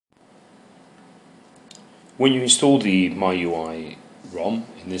When you install the MIUI ROM,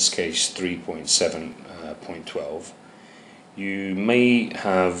 in this case 3.7.12, you may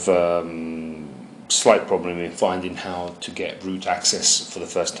have slight problem in finding how to get root access for the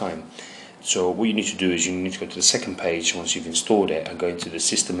first time. So what you need to do is you need to go to the second page once you've installed it and go into the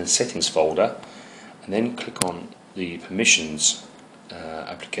System and Settings folder, and then click on the Permissions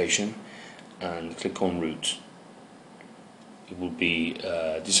application and click on Root. It will be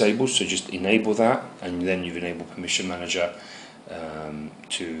disabled, so just enable that, and then you've enabled Permission Manager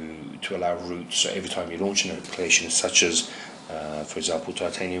to allow root. So every time you launch an application, such as for example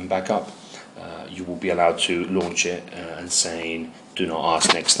Titanium Backup, you will be allowed to launch it and saying do not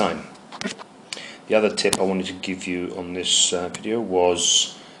ask next time. The other tip I wanted to give you on this video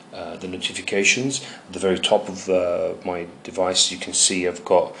was the notifications. At the very top of my device you can see I've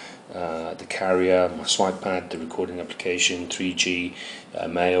got the carrier, my swipe pad, the recording application, 3G,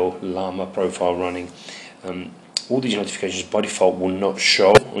 mail, Llama profile running. All these notifications by default will not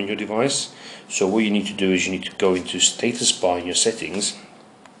show on your device, so what you need to do is you need to go into status bar in your settings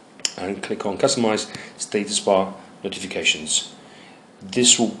and click on customize status bar notifications.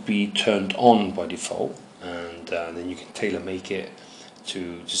 This will be turned on by default, and then you can tailor make it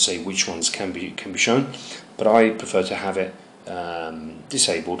to say which ones can be shown, but I prefer to have it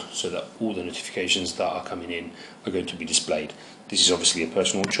disabled so that all the notifications that are coming in are going to be displayed. This is obviously a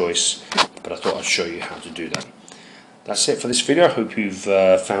personal choice, but I thought I'd show you how to do that. That's it for this video. I hope you've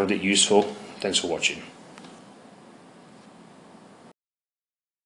found it useful. Thanks for watching.